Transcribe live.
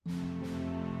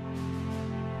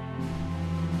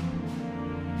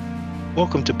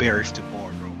Welcome to Barracks to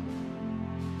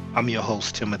Boardroom. I'm your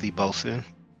host, Timothy Boson.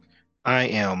 I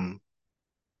am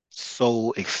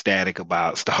so ecstatic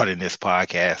about starting this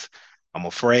podcast. I'm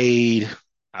afraid.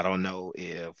 I don't know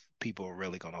if people are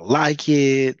really going to like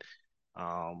it.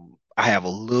 I have a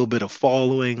little bit of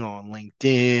following on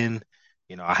LinkedIn.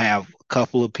 I have a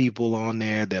couple of people on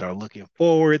there that are looking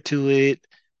forward to it,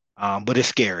 but it's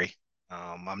scary.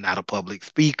 I'm not a public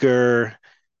speaker.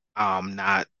 I'm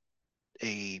not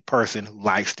a person who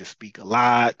likes to speak a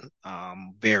lot,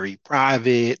 very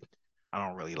private. I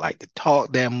don't really like to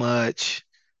talk that much.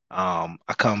 I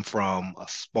come from a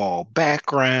small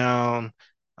background.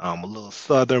 I'm a little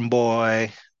Southern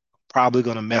boy, probably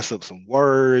going to mess up some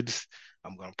words.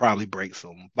 I'm going to probably break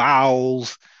some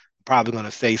vowels. I'm probably going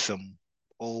to say some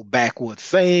old backwoods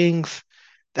sayings.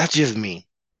 That's just me.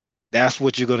 That's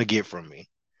what you're going to get from me.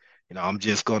 I'm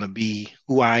just going to be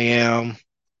who I am.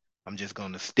 I'm just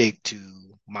going to stick to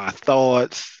my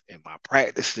thoughts and my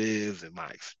practices and my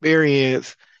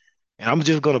experience, and I'm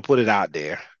just going to put it out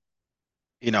there.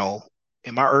 You know,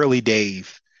 in my early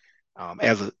days,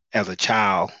 as a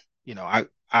child,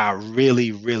 I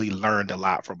really learned a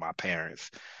lot from my parents.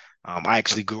 I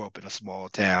actually grew up in a small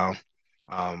town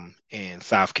in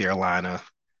South Carolina,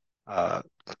 uh,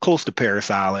 close to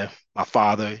Paris Island. My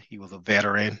father, he was a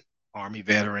veteran, Army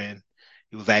veteran.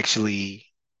 He was actually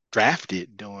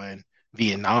drafted during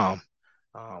Vietnam,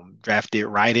 drafted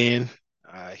right in.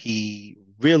 He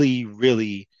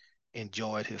really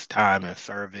enjoyed his time in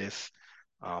service.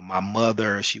 My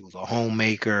mother, she was a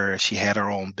homemaker. She had her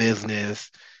own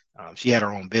business. She had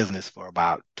her own business for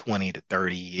about 20 to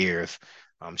 30 years.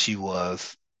 She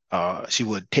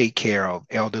would take care of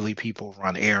elderly people,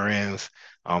 run errands,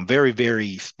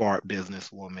 very smart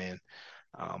businesswoman.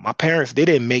 My parents, they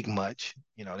didn't make much.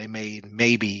 They made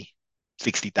maybe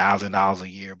 $60,000 a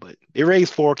year, but they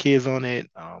raised four kids on it.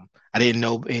 I didn't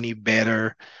know any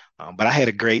better, but I had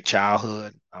a great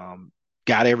childhood.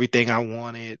 Got everything I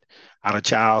wanted out of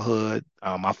childhood.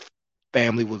 My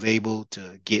family was able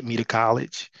to get me to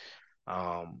college.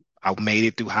 I made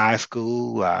it through high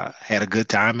school. I had a good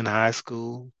time in high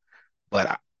school,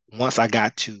 but once I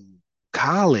got to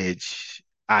college,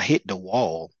 I hit the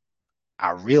wall.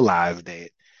 I realized that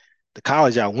the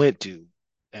college I went to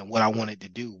and what I wanted to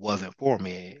do wasn't for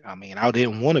me. I mean, I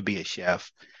didn't want to be a chef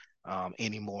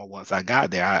anymore once I got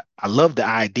there. I loved the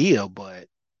idea, but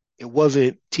it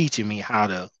wasn't teaching me how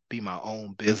to be my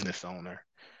own business owner,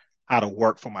 how to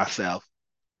work for myself.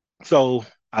 So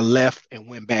I left and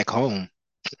went back home.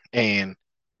 And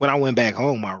when I went back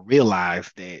home, I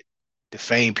realized that the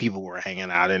same people were hanging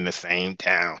out in the same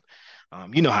town.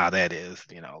 You know how that is.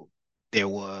 There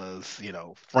was,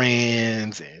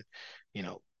 friends and,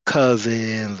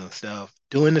 cousins and stuff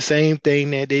doing the same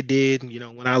thing that they did,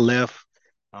 when I left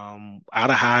out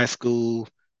of high school.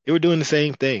 They were doing the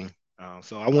same thing.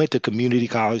 So I went to community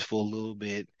college for a little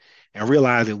bit and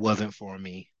realized it wasn't for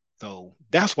me. So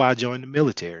that's why I joined the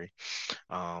military.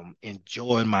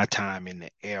 Enjoying my time in the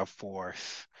Air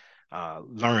Force,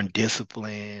 learn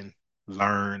discipline,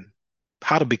 learn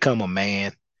how to become a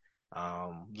man,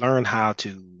 learn how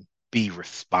to be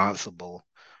responsible,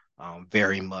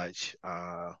 very much,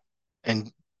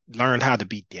 and learn how to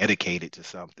be dedicated to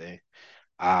something.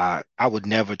 I would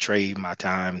never trade my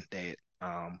time that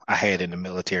I had in the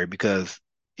military because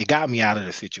it got me out of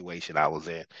the situation I was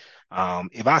in.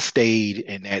 If I stayed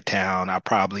in that town, I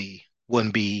probably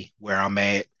wouldn't be where I'm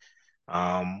at.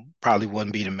 Probably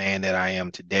wouldn't be the man that I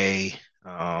am today.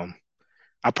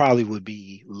 I probably would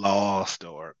be lost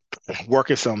or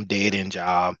working some dead end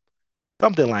job,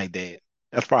 something like that.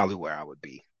 That's probably where I would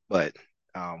be. But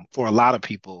for a lot of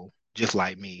people, just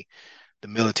like me, the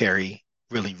military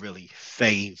really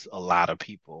saves a lot of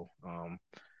people.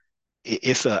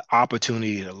 It's an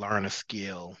opportunity to learn a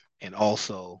skill and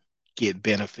also get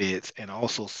benefits and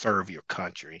also serve your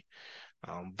country.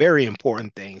 Very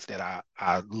important things that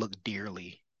I look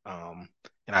dearly and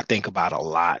I think about a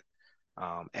lot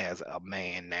as a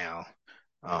man now.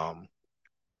 Um,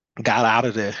 got out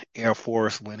of the Air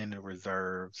Force, went in the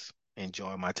reserves,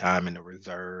 enjoyed my time in the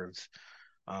reserves.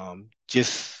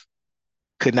 Just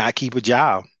could not keep a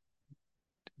job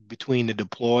between the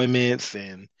deployments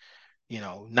and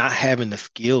not having the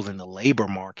skills in the labor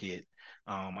market.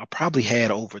 I probably had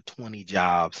over 20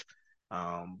 jobs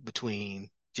between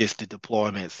just the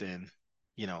deployments and,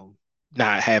 you know,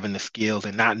 not having the skills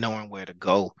and not knowing where to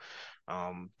go.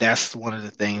 That's one of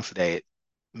the things that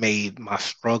made my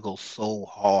struggle so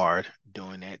hard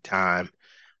during that time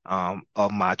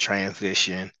of my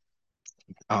transition.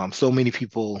 So many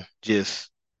people just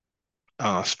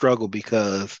struggle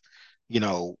because, you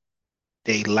know,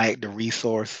 they lack the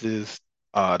resources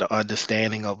the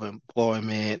understanding of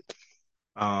employment.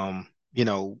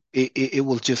 It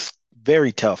was just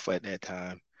very tough at that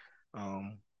time.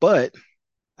 But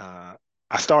I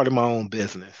started my own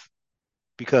business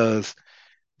because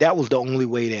that was the only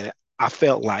way that I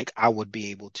felt like I would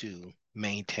be able to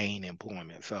maintain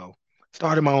employment. So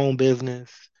started my own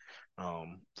business,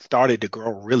 started to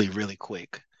grow really, really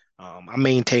quick. I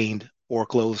maintained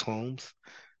foreclosed homes.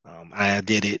 I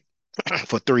did it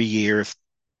for 3 years.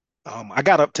 I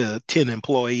got up to 10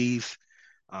 employees.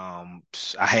 I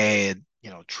had,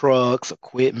 trucks,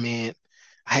 equipment.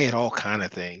 I had all kind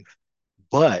of things,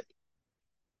 but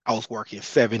I was working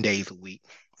 7 days a week.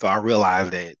 So I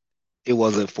realized that it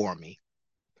wasn't for me.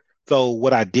 So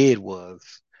what I did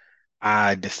was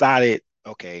I decided,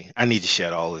 okay, I need to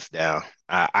shut all this down.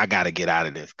 I got to get out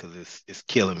of this because it's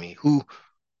killing me.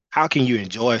 How can you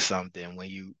enjoy something when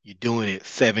you're doing it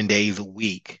 7 days a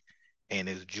week and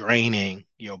it's draining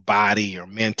your body, your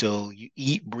mental, you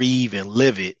eat, breathe, and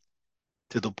live it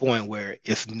to the point where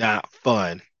it's not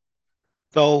fun.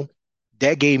 So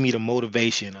that gave me the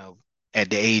motivation of at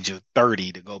the age of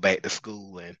 30 to go back to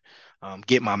school and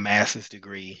get my master's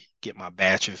degree, get my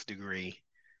bachelor's degree,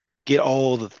 get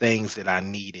all the things that I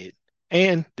needed.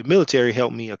 And the military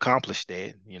helped me accomplish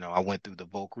that. I went through the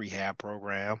voc rehab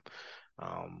program.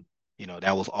 Um,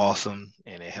 that was awesome,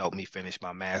 and it helped me finish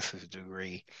my master's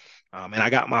degree. And I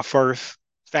got my first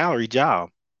salary job.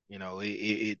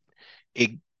 It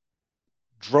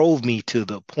drove me to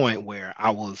the point where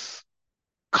I was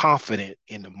confident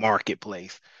in the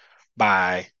marketplace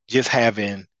by just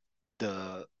having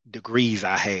the degrees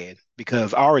I had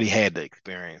because I already had the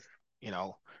experience. You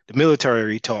know, the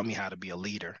military taught me how to be a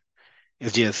leader.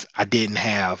 It's just I didn't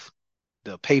have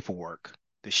the paperwork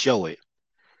to show it.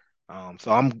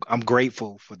 So I'm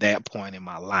grateful for that point in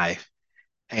my life.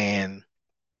 And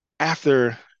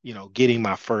after, getting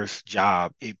my first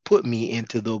job, it put me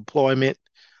into the employment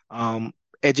um,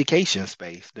 education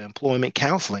space, the employment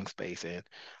counseling space. And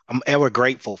I'm ever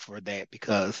grateful for that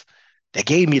because that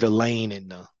gave me the lane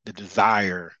and the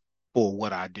desire for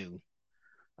what I do.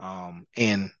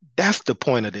 And that's the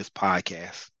point of this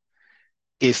podcast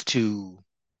is to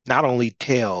not only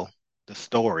tell the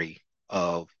story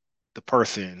of the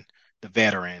person, the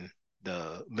veteran,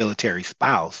 the military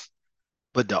spouse,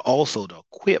 but to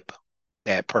equip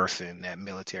that person, that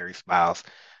military spouse,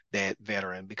 that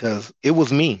veteran, because it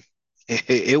was me.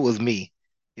 It was me.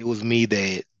 It was me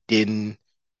that didn't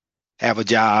have a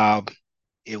job.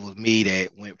 It was me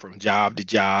that went from job to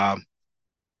job.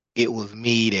 It was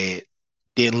me that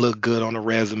didn't look good on a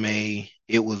resume.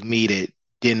 It was me that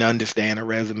didn't understand a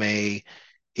resume.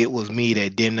 It was me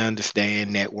that didn't understand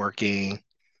networking.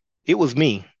 It was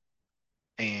me.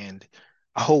 And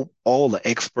I hope all the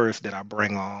experts that I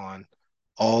bring on,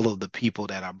 all of the people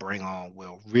that I bring on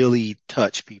will really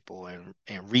touch people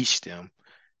and reach them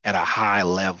at a high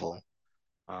level.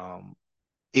 Um,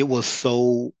 it was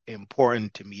so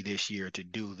important to me this year to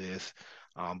do this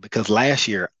because last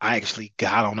year I actually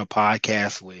got on a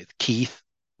podcast with Keith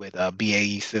with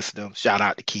BAE Systems. Shout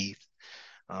out to Keith.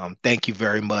 Thank you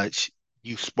very much.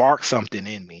 You sparked something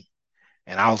in me.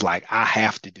 And I was like, I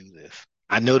have to do this.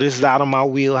 I know this is out of my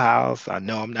wheelhouse. I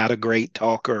know I'm not a great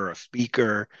talker or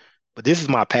speaker, but this is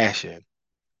my passion.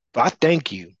 So I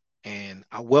thank you and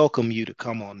I welcome you to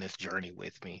come on this journey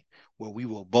with me where we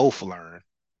will both learn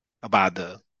about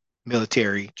the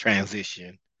military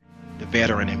transition, the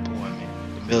veteran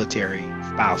employment, the military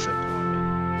spouse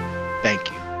employment.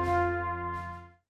 Thank you.